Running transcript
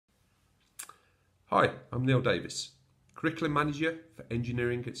Hi, I'm Davies, Curriculum Manager for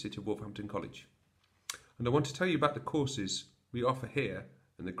Engineering at City of Wolverhampton College. And I want to tell you about the courses we offer here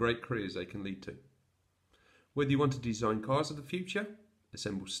and the great careers they can lead to. Whether you want to design cars of the future,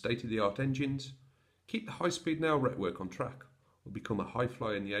 assemble state-of-the-art engines, keep the high-speed nail network on track, or become a high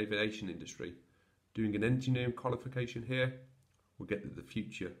flyer in the aviation industry, doing an engineering qualification here will get the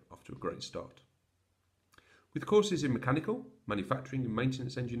future off to a great start. With courses in mechanical, manufacturing and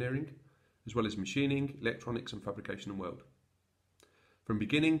maintenance engineering, as well as machining, electronics and fabrication and weld. From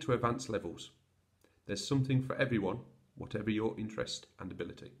beginning to advanced levels, there's something for everyone, whatever your interest and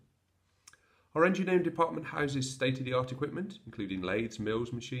ability. Our engineering department houses state-of-the-art equipment, including lathes,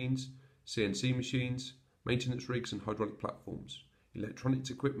 mills, machines, CNC machines, maintenance rigs and hydraulic platforms, electronics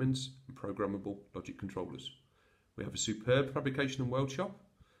equipment and programmable logic controllers. We have a superb fabrication and weld shop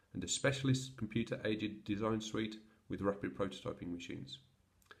and a specialist computer-aided design suite with rapid prototyping machines.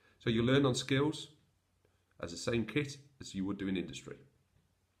 So you learn on skills as the same kit as you would do in industry.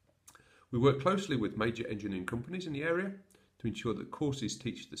 We work closely with major engineering companies in the area to ensure that courses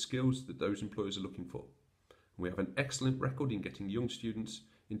teach the skills that those employers are looking for. And we have an excellent record in getting young students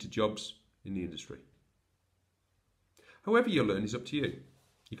into jobs in the industry. However you learn is up to you.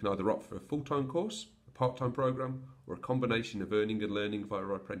 You can either opt for a full-time course, a part-time programme, or a combination of earning and learning via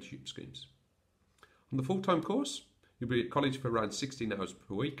our apprenticeship schemes. On the full-time course, you'll be at college for around 16 hours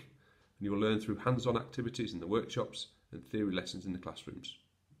per week, and you'll learn through hands-on activities in the workshops and theory lessons in the classrooms.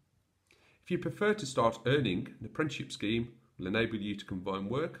 If you prefer to start earning, an apprenticeship scheme will enable you to combine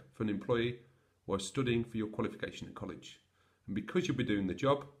work for an employee while studying for your qualification at college. And because you'll be doing the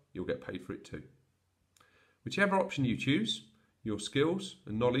job, you'll get paid for it too. Whichever option you choose, your skills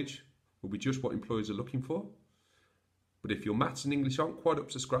and knowledge will be just what employers are looking for. But if your maths and English aren't quite up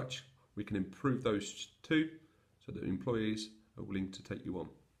to scratch, we can improve those too, so that employees are willing to take you on.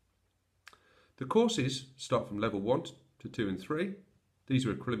 The courses start from level 1 to 2 and 3. These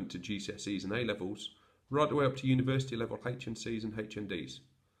are equivalent to GCSEs and A-levels, right the way up to university level HNCs and HNDs.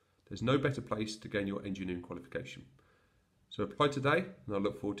 There's no better place to gain your engineering qualification. So apply today, and I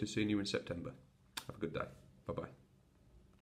look forward to seeing you in September. Have a good day. Bye-bye.